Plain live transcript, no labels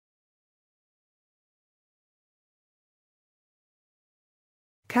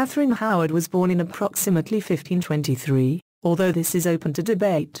Catherine Howard was born in approximately 1523, although this is open to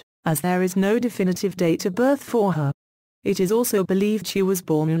debate, as there is no definitive date of birth for her. It is also believed she was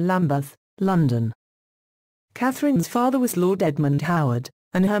born in Lambeth, London. Catherine's father was Lord Edmund Howard,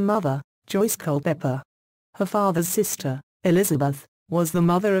 and her mother, Joyce Culpeper. Her father's sister, Elizabeth, was the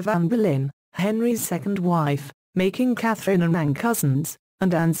mother of Anne Boleyn, Henry's second wife, making Catherine and Anne cousins,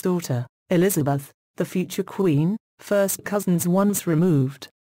 and Anne's daughter, Elizabeth, the future queen, first cousins once removed.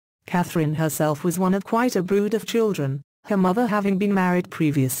 Catherine herself was one of quite a brood of children, her mother having been married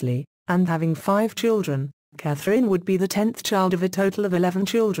previously, and having 5 children. Catherine would be the 10th child of a total of 11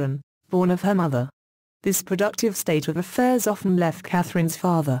 children, born of her mother. This productive state of affairs often left Catherine's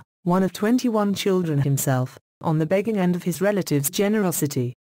father, one of 21 children himself, on the begging end of his relatives'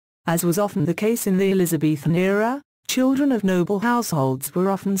 generosity. As was often the case in the Elizabethan era, children of noble households were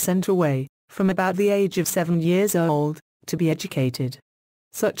often sent away, from about the age of 7 years old, to be educated.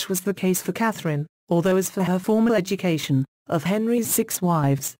 Such was the case for Catherine, although as for her formal education, of Henry's 6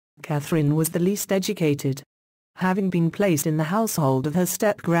 wives, Catherine was the least educated. Having been placed in the household of her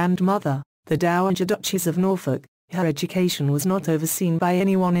step-grandmother, the Dowager Duchess of Norfolk, her education was not overseen by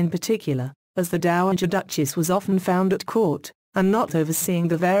anyone in particular, as the Dowager Duchess was often found at court, and not overseeing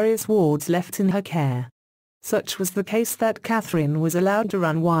the various wards left in her care. Such was the case that Catherine was allowed to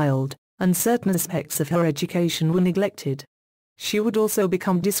run wild, and certain aspects of her education were neglected. She would also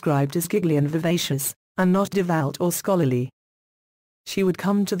become described as giggly and vivacious, and not devout or scholarly. She would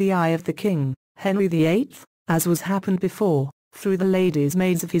come to the eye of the king, Henry VIII, as was happened before, through the ladies'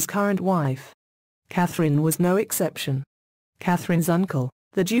 maids of his current wife. Catherine was no exception. Catherine's uncle,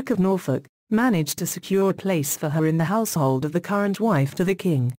 the Duke of Norfolk, managed to secure a place for her in the household of the current wife to the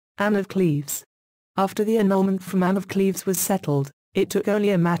king, Anne of Cleves. After the annulment from Anne of Cleves was settled, it took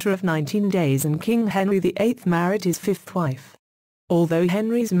only a matter of 19 days and King Henry VIII married his 5th wife. Although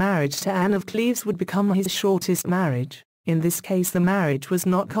Henry's marriage to Anne of Cleves would become his shortest marriage, in this case the marriage was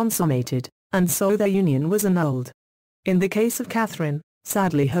not consummated, and so their union was annulled. In the case of Catherine,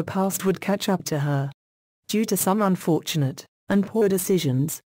 sadly her past would catch up to her. Due to some unfortunate, and poor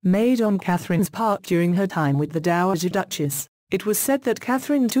decisions, made on Catherine's part during her time with the Dowager Duchess, it was said that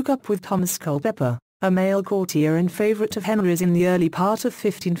Catherine took up with Thomas Culpeper, a male courtier and favourite of Henry's in the early part of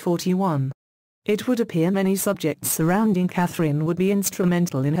 1541. It would appear many subjects surrounding Catherine would be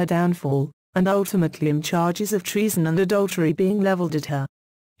instrumental in her downfall, and ultimately in charges of treason and adultery being levelled at her.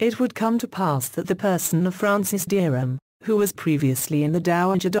 It would come to pass that the person of Francis Derham, who was previously in the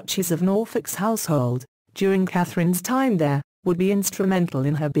Dowager Duchess of Norfolk's household, during Catherine's time there, would be instrumental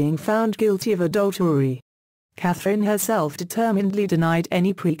in her being found guilty of adultery. Catherine herself determinedly denied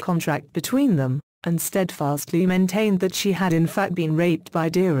any pre-contract between them, and steadfastly maintained that she had in fact been raped by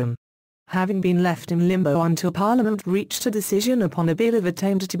Derham. Having been left in limbo until Parliament reached a decision upon a bill of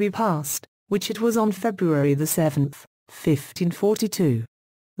attainder to be passed, which it was on February the 7th, 1542.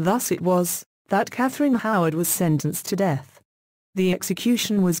 Thus it was, that Catherine Howard was sentenced to death. The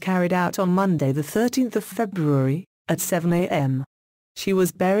execution was carried out on Monday the 13th of February, at 7 a.m. She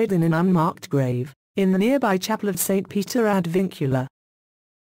was buried in an unmarked grave, in the nearby chapel of St. Peter ad Vincula,